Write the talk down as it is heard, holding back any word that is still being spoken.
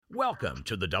Welcome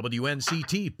to the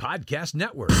WNCT Podcast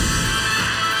Network.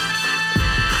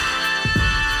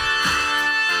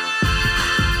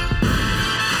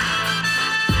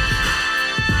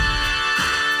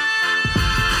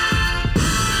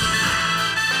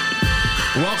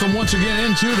 Welcome once again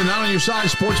into the Not On Your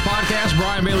Side Sports Podcast.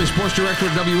 Brian Bailey, Sports Director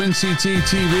at WNCT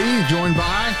TV, joined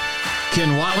by Ken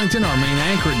Watlington, our main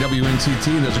anchor at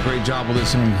WNCT. Does a great job with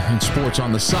us in sports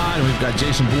on the side. And we've got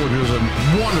Jason Board, who does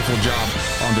a wonderful job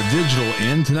on the digital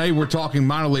end. Today we're talking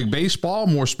minor league baseball.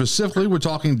 More specifically, we're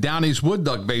talking Down East Wood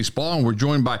Duck baseball. And we're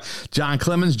joined by John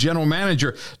Clemens, General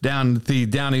Manager down at the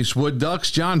Down East Wood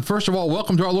Ducks. John, first of all,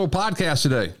 welcome to our little podcast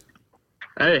today.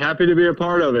 Hey, happy to be a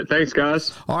part of it. Thanks,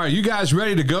 guys. All right, you guys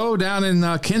ready to go down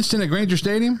in Kinston at Granger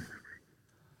Stadium?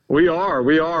 We are.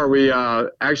 We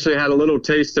actually had a little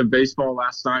taste of baseball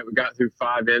last night. We got through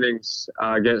 5 innings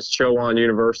against Chowan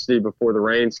University before the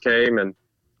rains came, and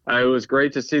it was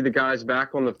great to see the guys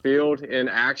back on the field in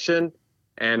action.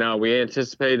 And we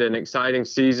anticipate an exciting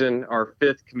season, our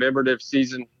 5th commemorative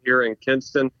season here in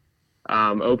Kinston.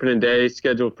 Opening day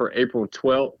scheduled for April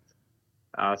 12th.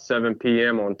 7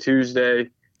 p.m. on Tuesday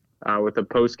with a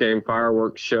post-game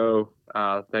fireworks show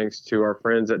thanks to our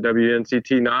friends at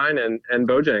WNCT 9 and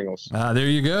Bojangles. There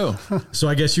you go. So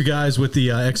I guess you guys with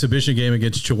the exhibition game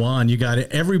against Chowan, you got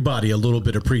everybody a little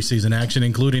bit of preseason action,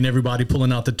 including everybody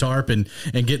pulling out the tarp and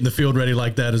getting the field ready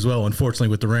like that as well, unfortunately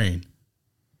with the rain.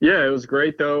 Yeah, it was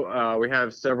great, though. We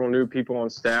have several new people on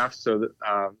staff, so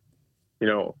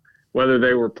that, whether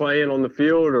they were playing on the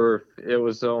field or if it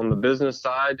was on the business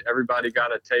side, everybody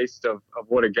got a taste of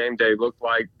what a game day looked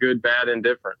like, good, bad, and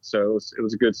different. So it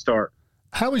was a good start.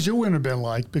 How has your winter been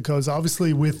like? Because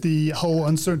obviously with the whole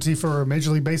uncertainty for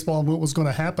Major League Baseball and what was going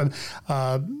to happen,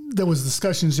 there was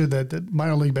discussions here that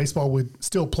minor league baseball would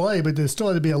still play, but there still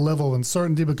had to be a level of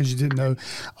uncertainty because you didn't know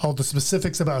all the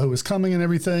specifics about who was coming and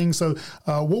everything. So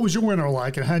what was your winter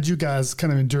like, and how did you guys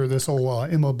kind of endure this whole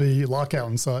MLB lockout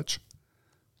and such?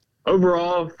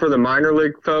 Overall, for the minor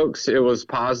league folks, it was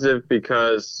positive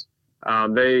because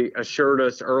they assured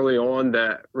us early on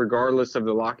that regardless of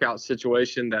the lockout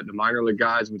situation, that the minor league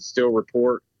guys would still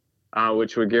report,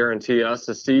 which would guarantee us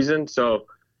a season. So,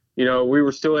 we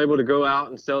were still able to go out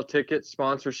and sell tickets,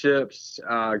 sponsorships,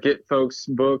 get folks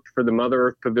booked for the Mother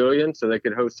Earth Pavilion so they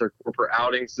could host their corporate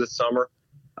outings this summer.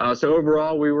 So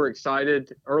overall, we were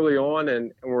excited early on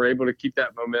and we're able to keep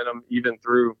that momentum even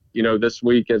through, this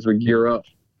week as we gear up.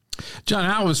 John,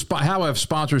 how have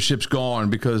sponsorships gone?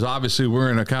 Because obviously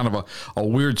we're in a kind of a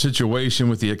weird situation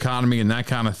with the economy and that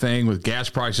kind of thing, with gas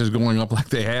prices going up like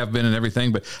they have been and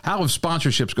everything. But how have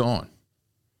sponsorships gone?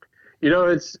 You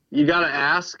got to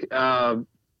ask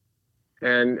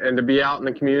and to be out in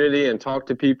the community and talk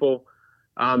to people.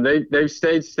 They've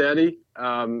stayed steady,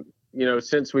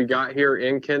 since we got here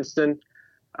in Kinston.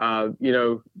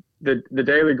 The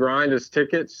daily grind is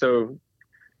tickets, so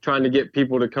trying to get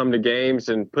people to come to games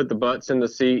and put the butts in the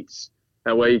seats.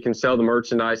 That way you can sell the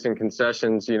merchandise and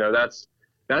concessions.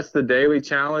 That's the daily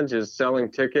challenge, is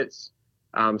selling tickets.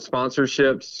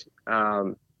 Sponsorships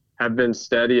have been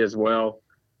steady as well.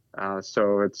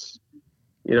 So it's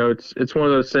one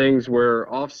of those things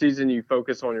where off season you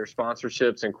focus on your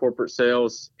sponsorships and corporate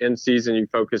sales. In season you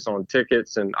focus on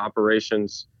tickets and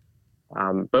operations.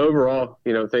 But overall,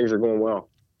 things are going well.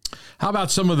 How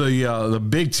about some of the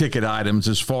big ticket items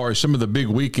as far as some of the big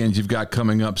weekends you've got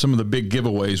coming up, some of the big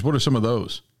giveaways? What are some of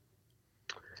those?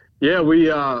 Yeah, we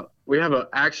have an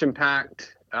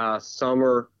action-packed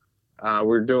summer.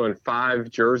 We're doing 5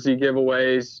 jersey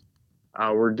giveaways.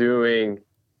 We're doing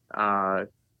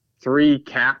 3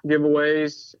 cap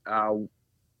giveaways.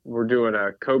 We're doing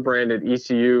a co-branded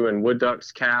ECU and Wood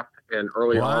Ducks cap in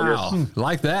early August.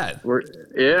 Like that. We're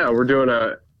doing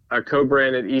a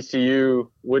co-branded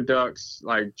ECU Wood Ducks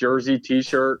jersey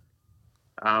T-shirt.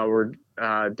 We're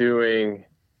doing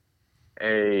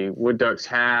a Wood Ducks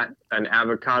hat, an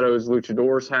Avocados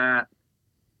Luchadors hat.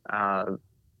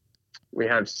 We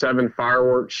have 7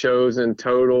 fireworks shows in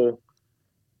total.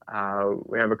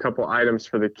 We have a couple items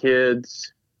for the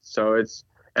kids. So it's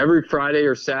every Friday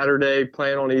or Saturday.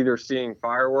 Plan on either seeing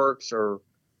fireworks or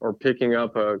picking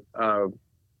up a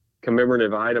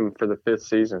commemorative item for the 5th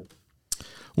season.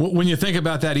 When you think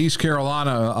about that East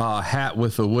Carolina hat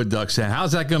with the Wood Ducks hat,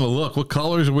 how's that going to look? What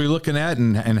colors are we looking at,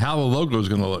 and how the logo is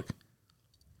going to look?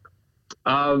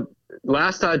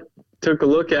 Last I took a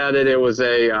look at it, it was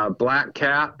a black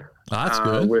cap. Oh, that's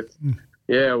good.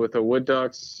 With the Wood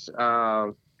Ducks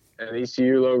and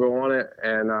ECU logo on it,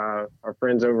 and our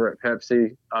friends over at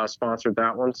Pepsi sponsored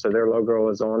that one, so their logo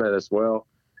is on it as well.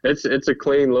 It's a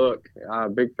clean look.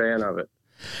 Big fan of it.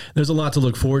 There's a lot to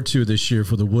look forward to this year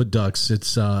for the Wood Ducks.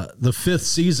 It's the 5th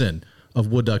season of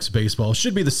Wood Ducks baseball.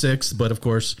 Should be the 6th, but of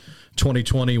course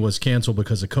 2020 was canceled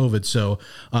because of COVID. So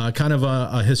kind of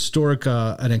a historic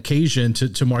an occasion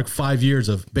to mark 5 years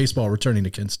of baseball returning to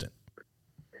Kinston.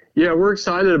 Yeah, we're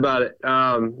excited about it.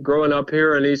 Growing up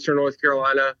here in Eastern North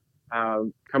Carolina,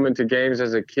 coming to games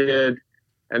as a kid,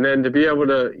 and then to be able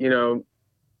to,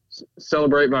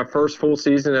 celebrate my first full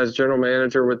season as general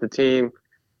manager with the team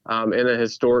in a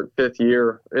historic 5th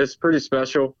year. It's pretty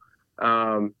special.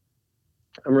 I'm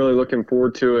really looking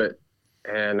forward to it,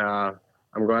 and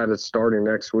I'm glad it's starting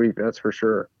next week. That's for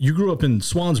sure. You grew up in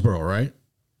Swansboro, right?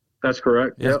 That's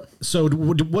correct. Yeah. Yep. So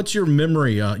what's your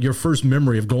memory, your first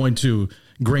memory of going to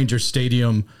Granger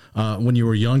Stadium when you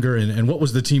were younger, and what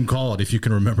was the team called, if you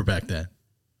can remember back then?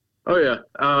 Oh, yeah.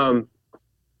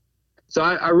 So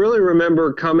I really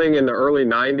remember coming in the early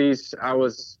 90s. I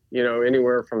was,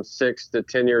 anywhere from 6 to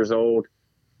 10 years old.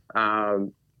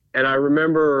 And I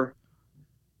remember,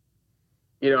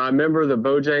 the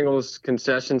Bojangles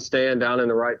concession stand down in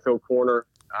the right field corner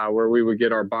where we would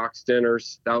get our box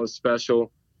dinners. That was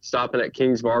special. Stopping at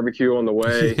King's Barbecue on the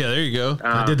way. Yeah, there you go.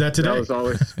 I did that today. That was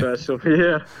always special.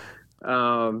 Yeah.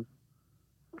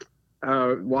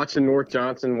 Watching North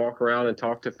Johnson walk around and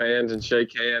talk to fans and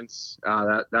shake hands,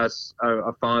 that's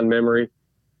a fond memory.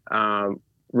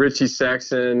 Richie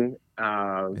Sexton,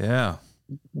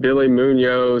 Billy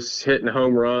Munoz hitting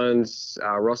home runs,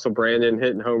 Russell Brandon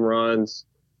hitting home runs.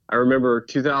 I remember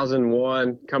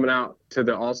 2001 coming out to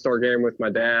the All-Star game with my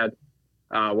dad,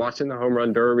 watching the home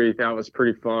run derby. That was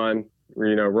pretty fun.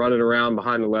 Running around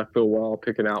behind the left field wall,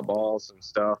 picking out balls and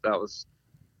stuff. That was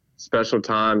special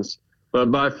times. But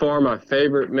by far my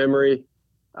favorite memory,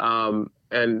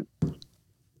 and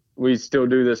we still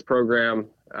do this program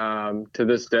to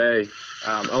this day,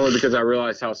 only because I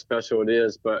realize how special it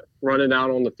is, but running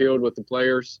out on the field with the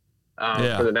players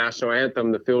for the national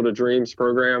anthem, the Field of Dreams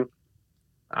program.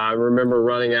 I remember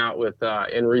running out with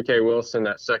Enrique Wilson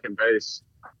at second base.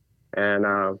 And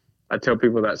I tell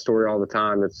people that story all the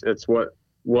time. It's what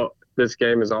this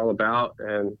game is all about,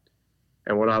 and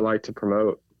what I like to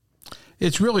promote.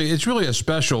 It's really a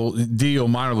special deal,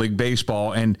 minor league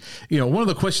baseball. And, one of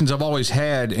the questions I've always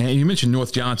had, and you mentioned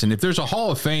North Johnson, if there's a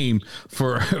Hall of Fame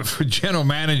for general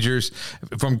managers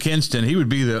from Kinston, he would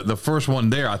be the first one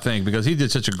there, I think, because he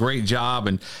did such a great job.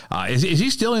 And is he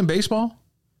still in baseball?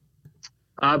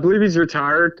 I believe he's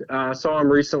retired. I saw him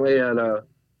recently at a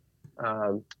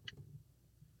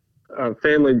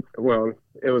family, well,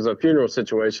 it was a funeral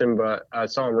situation, but I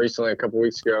saw him recently a couple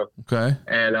weeks ago. Okay.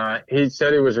 And he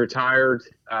said he was retired,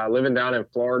 living down in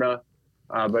Florida,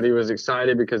 but he was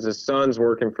excited because his son's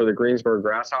working for the Greensburg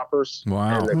Grasshoppers in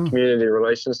the community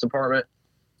relations department,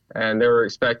 and they were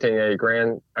expecting a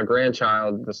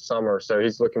grandchild this summer, so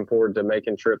he's looking forward to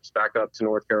making trips back up to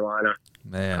North Carolina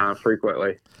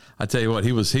frequently. I tell you what,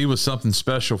 he was something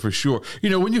special for sure.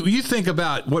 When you think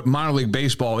about what minor league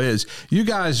baseball is, you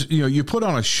guys, you put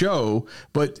on a show,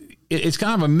 but it's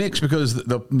kind of a mix because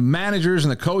the managers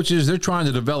and the coaches, they're trying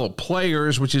to develop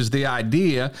players, which is the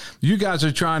idea. You guys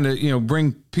are trying to,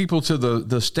 bring people to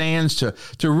the stands to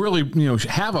really,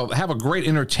 have a great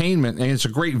entertainment, and it's a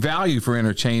great value for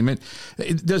entertainment.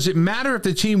 Does it matter if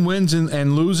the team wins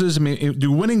and loses? I mean,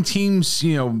 do winning teams,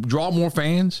 draw more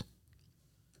fans?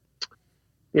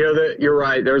 You're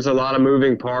right. There's a lot of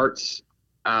moving parts.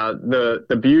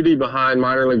 The beauty behind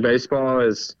minor league baseball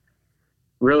is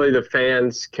really the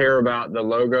fans care about the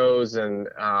logos and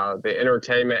the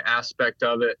entertainment aspect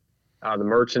of it, the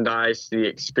merchandise, the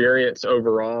experience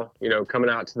overall, coming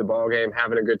out to the ball game,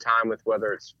 having a good time with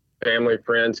whether it's family,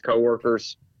 friends,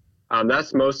 coworkers.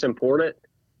 That's most important.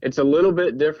 It's a little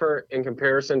bit different in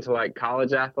comparison to like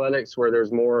college athletics where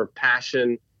there's more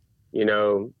passion,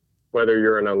 whether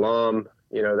you're an alum,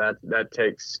 that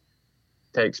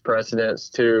takes precedence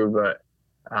too. But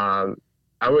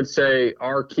I would say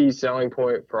our key selling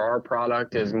point for our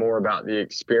product is more about the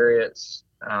experience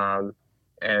and,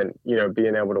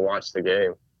 being able to watch the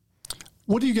game.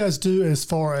 What do you guys do as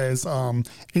far as,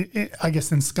 I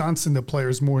guess, ensconcing the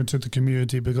players more into the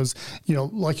community? Because,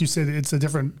 like you said, it's a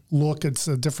different look. It's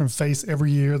a different face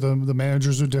every year. The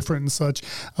managers are different and such.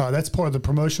 That's part of the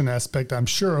promotion aspect, I'm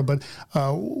sure. But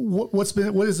what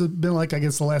has it been like, I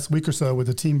guess, the last week or so with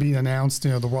the team being announced,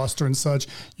 the roster and such,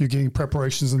 you're getting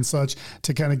preparations and such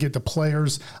to kind of get the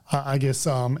players,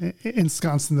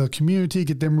 ensconced in the community,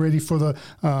 get them ready for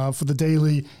the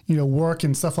daily, work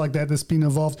and stuff like that that's being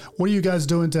involved. What are you guys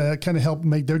doing to kind of help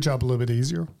make their job a little bit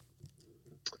easier?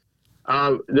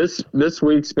 This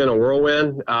week's been a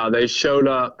whirlwind. They showed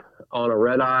up on a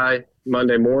red eye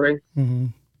Monday morning.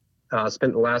 Mm-hmm.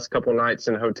 Spent the last couple nights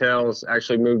in hotels,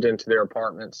 actually moved into their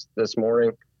apartments this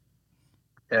morning,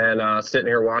 and sitting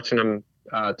here watching them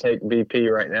take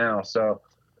BP right now. So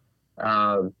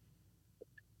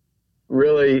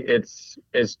really it's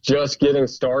just getting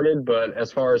started, but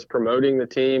as far as promoting the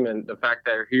team and the fact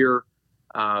that they're here,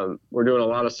 we're doing a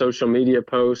lot of social media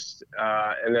posts,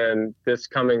 and then this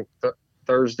coming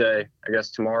Thursday, I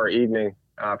guess tomorrow evening,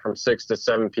 from 6 to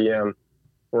 7 p.m.,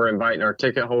 we're inviting our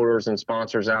ticket holders and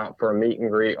sponsors out for a meet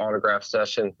and greet autograph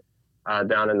session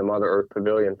down in the Mother Earth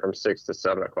Pavilion from 6 to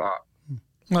 7 o'clock.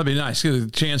 That'd be nice. Get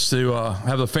a chance to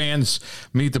have the fans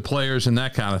meet the players and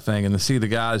that kind of thing, and to see the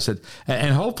guys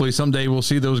and hopefully someday we'll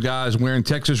see those guys wearing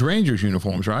Texas Rangers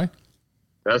uniforms, right?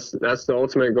 That's the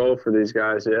ultimate goal for these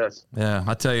guys. Yes. Yeah,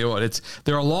 I tell you what,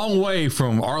 they're a long way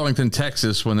from Arlington,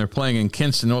 Texas, when they're playing in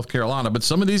Kinston, North Carolina. But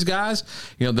some of these guys,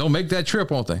 they'll make that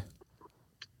trip, won't they?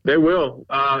 They will.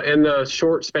 In the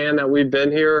short span that we've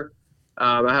been here,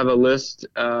 I have a list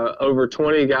over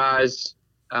 20 guys,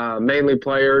 mainly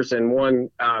players and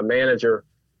one manager,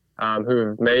 who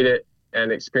have made it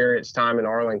and experienced time in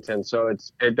Arlington. So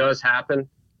it does happen.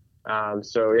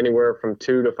 So anywhere from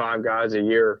 2 to 5 guys a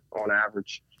year on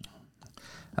average.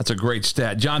 That's a great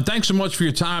stat. John, thanks so much for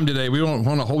your time today. We don't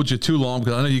want to hold you too long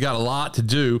because I know you got a lot to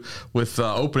do with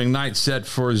opening night set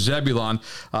for Zebulon,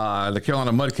 the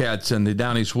Carolina Mudcats and the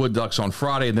Down East Wood Ducks on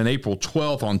Friday, and then April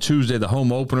 12th on Tuesday, the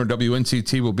home opener.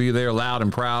 WNCT will be there loud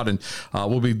and proud, and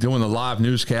we'll be doing the live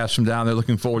newscast from down there.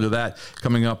 Looking forward to that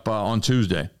coming up on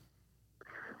Tuesday.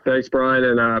 Thanks, Brian,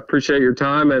 and I appreciate your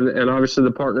time and obviously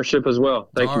the partnership as well.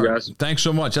 Thank you, guys. Thanks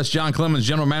so much. That's John Clemens,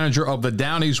 General Manager of the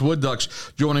Down East Wood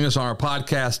Ducks, joining us on our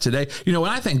podcast today. When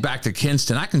I think back to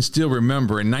Kinston, I can still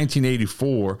remember in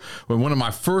 1984 when one of my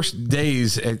first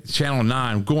days at Channel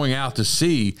 9 going out to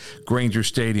see Granger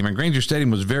Stadium. And Granger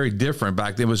Stadium was very different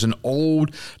back then. It was an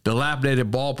old, dilapidated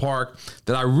ballpark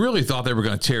that I really thought they were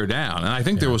going to tear down. And I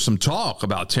think there was some talk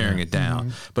about tearing it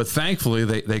down. But thankfully,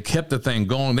 they kept the thing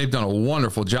going. They've done a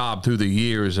wonderful job through the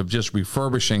years of just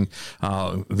refurbishing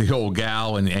the old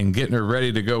gal and getting her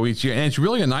ready to go each year. And it's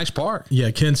really a nice park.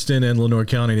 Yeah, Kinston and Lenoir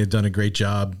County have done a great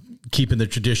job keeping the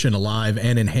tradition alive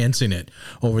and enhancing it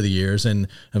over the years. And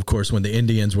of course, when the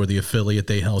Indians were the affiliate,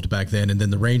 they helped back then. And then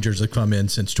the Rangers have come in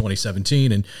since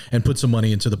 2017 and put some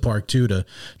money into the park too,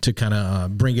 to kind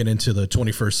of bring it into the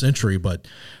 21st century. But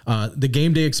the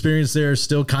game day experience there is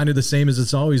still kind of the same as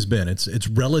it's always been. It's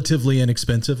relatively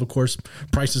inexpensive. Of course,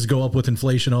 prices go up with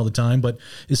inflation all the time, but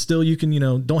it's still, you can,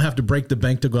 don't have to break the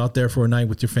bank to go out there for a night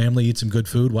with your family, eat some good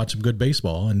food, watch some good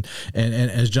baseball. And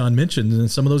as John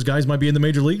mentioned, some of those guys might be in the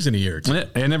major leagues in a year.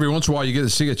 And every once in a while you get to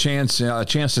see a chance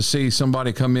to see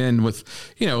somebody come in with,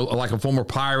 like a former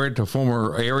Pirate, a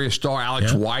former area star,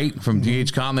 Alex White from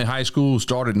D.H. Conley High School, who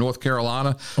started North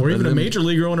Carolina. Or even a major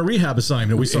leaguer on a rehab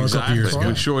assignment we saw a couple years ago.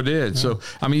 We sure did. Yeah.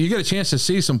 So, you get a chance to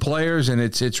see some players, and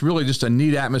it's really just a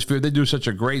neat atmosphere. They do such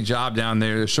a great job down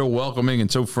there. They're so welcoming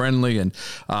and so friendly. And,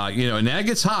 and that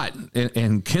gets hot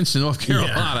in Kinston, North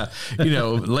Carolina. Yeah.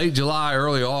 Late July,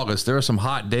 early August, there are some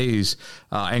hot days.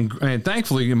 And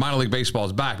thankfully, minor league baseball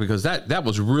is back, because that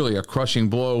was really a crushing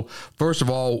blow. First of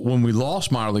all, when we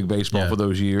lost minor league baseball for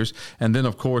those years, and then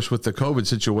of course with the COVID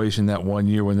situation that one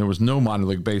year when there was no minor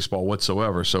league baseball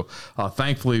whatsoever. So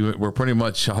thankfully we're pretty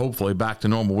much hopefully back to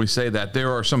normal. We say that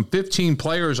there are some 15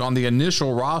 players on the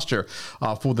initial roster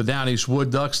for the Down East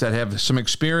Wood Ducks that have some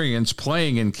experience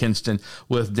playing in Kinston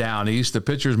with Down East. The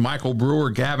pitchers: Michael Brewer,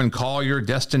 Gavin Collier,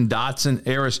 Destin Dotson,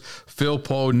 Eris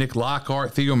Philpo, Nick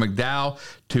Lockhart, Theo McDowell,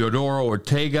 Teodoro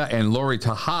Ortega, and Lori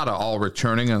Tejada all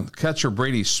returning. And catcher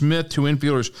Brady Smith, 2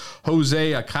 infielders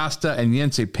Jose Acosta and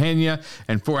Yense Pena,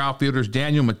 and 4 outfielders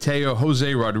Daniel Mateo,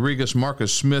 Jose Rodriguez,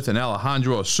 Marcus Smith, and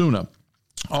Alejandro Osuna.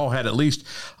 All had at least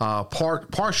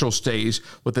partial stays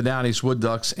with the Down East Wood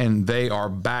Ducks, and they are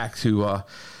back to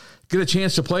get a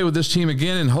chance to play with this team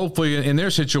again, and hopefully in their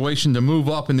situation to move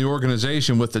up in the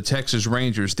organization with the Texas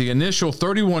Rangers. The initial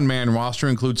 31-man roster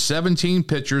includes 17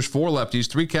 pitchers, 4 lefties,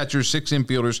 3 catchers, 6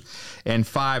 infielders, and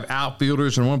 5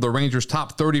 outfielders. And one of the Rangers'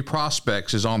 top 30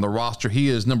 prospects is on the roster. He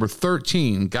is number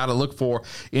 13. Got to look for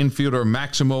infielder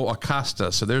Maximo Acosta.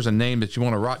 So there's a name that you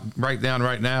want to write down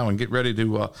right now and get ready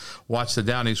to watch the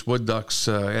Down East Wood Ducks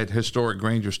at historic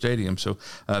Granger Stadium. So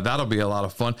that'll be a lot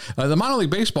of fun. The minor league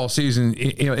baseball season,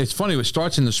 it's funny. It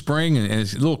starts in the spring, and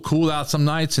it's a little cool out some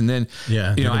nights, and then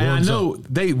I know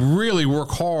they really work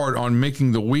hard on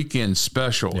making the weekend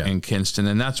special in Kinston,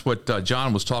 and that's what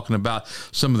John was talking about.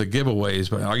 Some of the giveaways.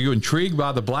 But are you intrigued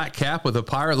by the black cap with the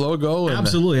pirate logo?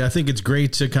 Absolutely. I think it's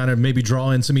great to kind of maybe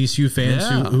draw in some ECU fans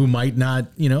who might not.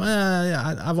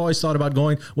 I've always thought about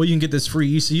going. Well, you can get this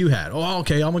free ECU hat. Oh,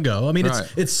 okay, I'm gonna go. I mean,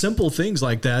 it's simple things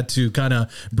like that to kind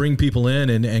of bring people in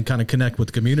and kind of connect with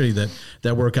the community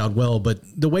that work out well. But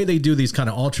the way they do these kind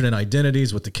of alternate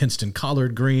identities with the Kinston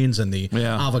collard greens and the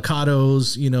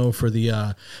avocados, for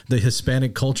the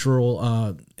Hispanic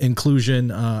cultural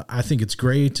inclusion, I think it's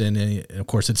great. And of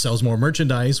course, it sells more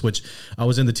merchandise, which I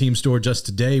was in the team store just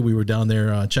today. We were down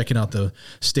there checking out the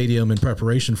stadium in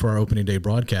preparation for our opening day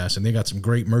broadcast, and they got some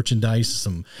great merchandise,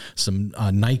 some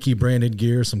Nike branded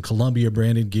gear, some Columbia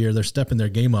branded gear. They're stepping their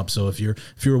game up. So if you're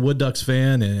a Wood Ducks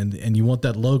fan and you want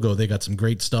that logo, they got some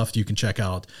great stuff you can check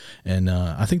out. And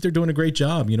I think they're doing a great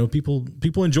job.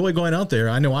 People enjoy going out there.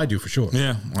 I know I do for sure.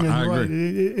 Yeah, I agree. Right.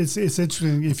 It's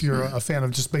interesting if you're a fan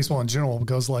of just baseball in general,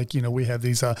 because we have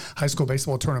these high school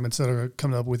baseball tournaments that are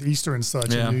coming up with Easter and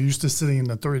such, and you're used to sitting in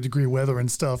the 30-degree weather and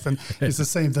stuff, and it's the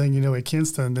same thing, at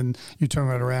Kinston. Then you turn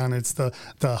right around, it's the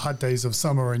hot days of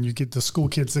summer, and you get the school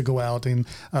kids to go out and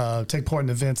take part in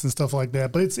events and stuff like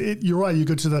that. But you're right. You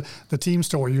go to the team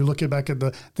store, you look back at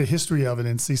the history of it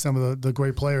and see some of the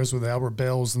great players with the Albert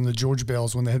Bells and the George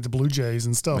Bells when they had the Blue Jays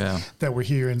and stuff that were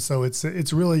here. And so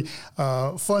it's really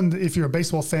fun if you're a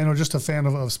baseball fan or just a fan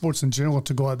of sports in general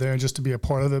to go out there and just to be a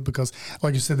part of it, because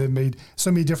like you said, they've made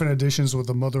so many different additions with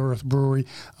the Mother Earth Brewery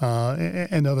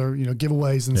and other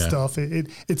giveaways and stuff.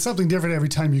 It's something different every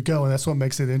time you go, and that's what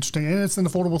makes it interesting. And it's an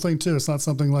affordable thing too. It's not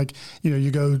something like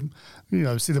you go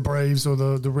see the Braves or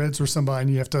the Reds or somebody,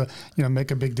 and you have to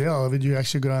make a big deal of it. You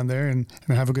actually go down there and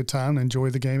have a good time and enjoy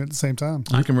the game at the same time.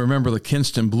 I can remember the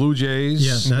Kinston Blue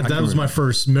Jays. Yeah, that was my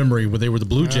first memory where they were the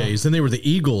Blue Jays. Then they were the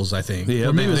Eagles, I think.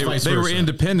 Yeah, they were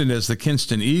independent as the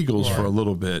Kinston Eagles for a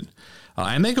little bit.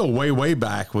 And they go way, way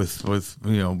back with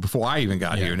before I even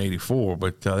got here in '84.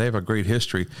 But they have a great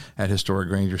history at Historic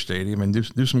Granger Stadium and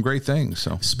do some great things.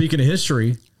 So speaking of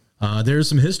history, there's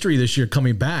some history this year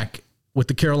coming back with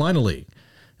the Carolina League.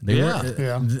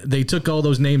 They took all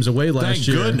those names away last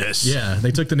year. Thank goodness. Yeah, they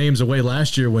took the names away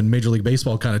last year when Major League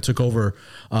Baseball kind of took over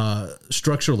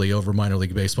structurally over minor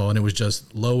league baseball, and it was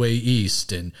just Low A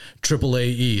East and Triple A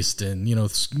East, and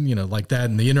like that.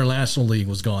 And the International League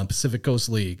was gone, Pacific Coast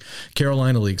League,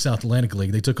 Carolina League, South Atlantic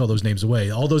League. They took all those names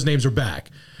away. All those names are back.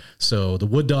 So the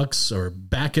Wood Ducks are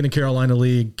back in the Carolina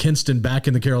League, Kinston back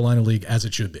in the Carolina League, as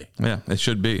it should be. Yeah, it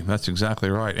should be. That's exactly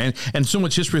right. And so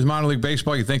much history with minor league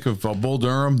baseball. You think of Bull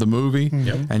Durham, the movie,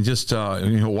 and just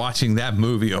watching that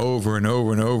movie over and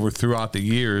over and over throughout the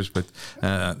years. But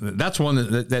that's one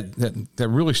that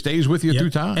really stays with you through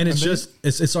time. And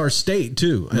it's our state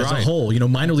too as a whole.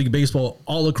 Minor league baseball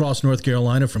all across North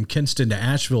Carolina, from Kinston to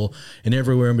Asheville and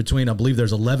everywhere in between. I believe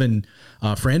there's 11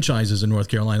 franchises in North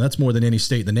Carolina. That's more than any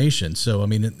state in the nation. So, I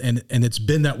mean, and it's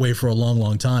been that way for a long,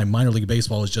 long time. Minor league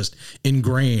baseball is just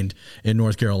ingrained in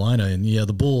North Carolina. And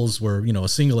the Bulls were, a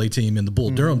single A team in the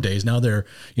Bull Durham days. Now they're,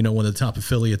 one of the top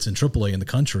affiliates in AAA in the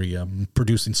country,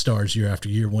 producing stars year after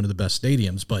year, one of the best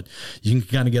stadiums. But you can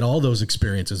kind of get all those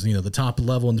experiences, the top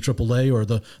level in the AAA or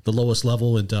the lowest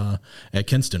level at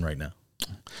Kinston right now.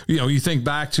 You think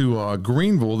back to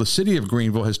Greenville. The city of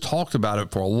Greenville has talked about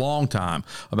it for a long time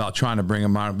about trying to bring a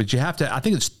minor, but you have to, I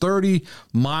think it's 30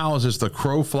 miles as the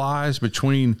crow flies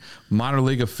between minor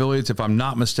league affiliates, if I'm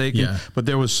not mistaken. Yeah. But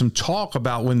there was some talk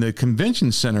about when the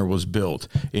convention center was built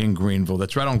in Greenville,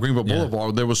 that's right on Greenville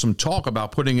Boulevard, there was some talk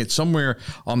about putting it somewhere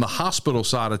on the hospital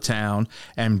side of town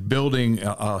and building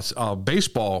a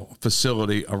baseball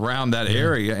facility around that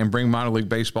area and bring minor league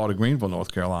baseball to Greenville,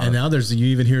 North Carolina. And now you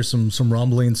even hear some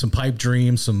rumbling, some pipe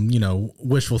dreams, some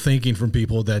wishful thinking from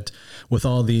people that with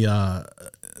all the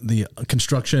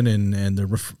construction and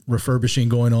the refurbishing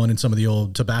going on in some of the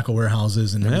old tobacco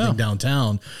warehouses and everything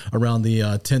downtown around the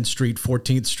 10th Street,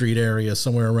 14th Street area,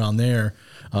 somewhere around there,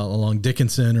 along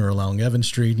Dickinson or along Evans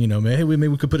Street, maybe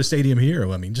we could put a stadium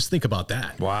here. I mean, just think about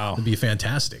that. Wow. It'd be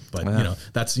fantastic. But,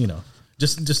 that's,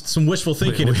 just some wishful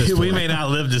thinking at this point. We may not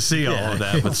live to see all of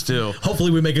that, but still. Hopefully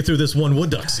we make it through this one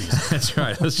Wood Duck season. That's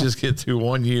right. Let's just get through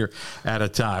 1 year at a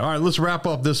time. All right, let's wrap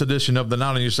up this edition of the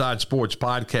Not On Your Side Sports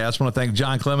Podcast. I want to thank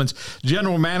John Clemens,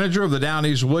 General Manager of the Down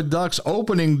East Wood Ducks.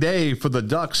 Opening day for the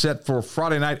Ducks set for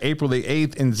Friday night, April the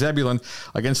 8th in Zebulon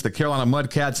against the Carolina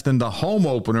Mudcats. Then the home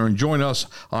opener, and join us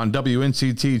on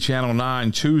WNCT Channel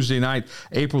 9 Tuesday night,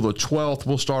 April the 12th.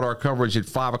 We'll start our coverage at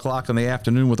 5 o'clock in the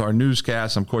afternoon with our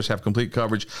newscast and, of course, have complete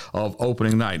coverage of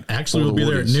opening night. Actually, we'll be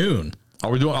there at noon. Are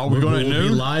we going at We'll be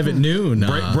noon? live at noon.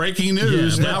 Breaking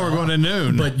news. yeah, Now we're going to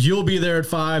noon. But you'll be there at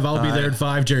 5. I'll be there at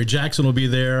 5. Jerry Jackson will be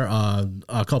there.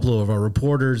 A couple of our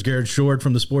reporters, Garrett Short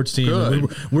from the sports team.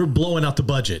 Good. We're blowing out the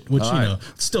budget, which,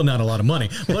 it's still not a lot of money.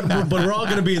 But we're all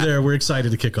going to be there. We're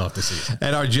excited to kick off the season.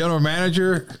 And our general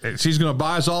manager, she's going to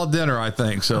buy us all dinner, I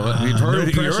think. So you've heard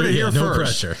it here first. No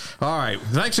pressure. All right.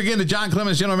 Thanks again to John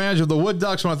Clemens, general manager of the Wood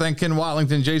Ducks. I want to thank Ken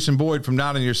Watlington, Jason Boyd from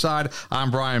Not On Your Side. I'm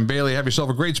Brian Bailey. Have yourself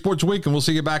a great sports week, and we'll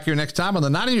see you back here next time on the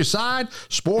Not On Your Side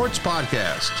Sports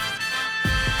Podcast.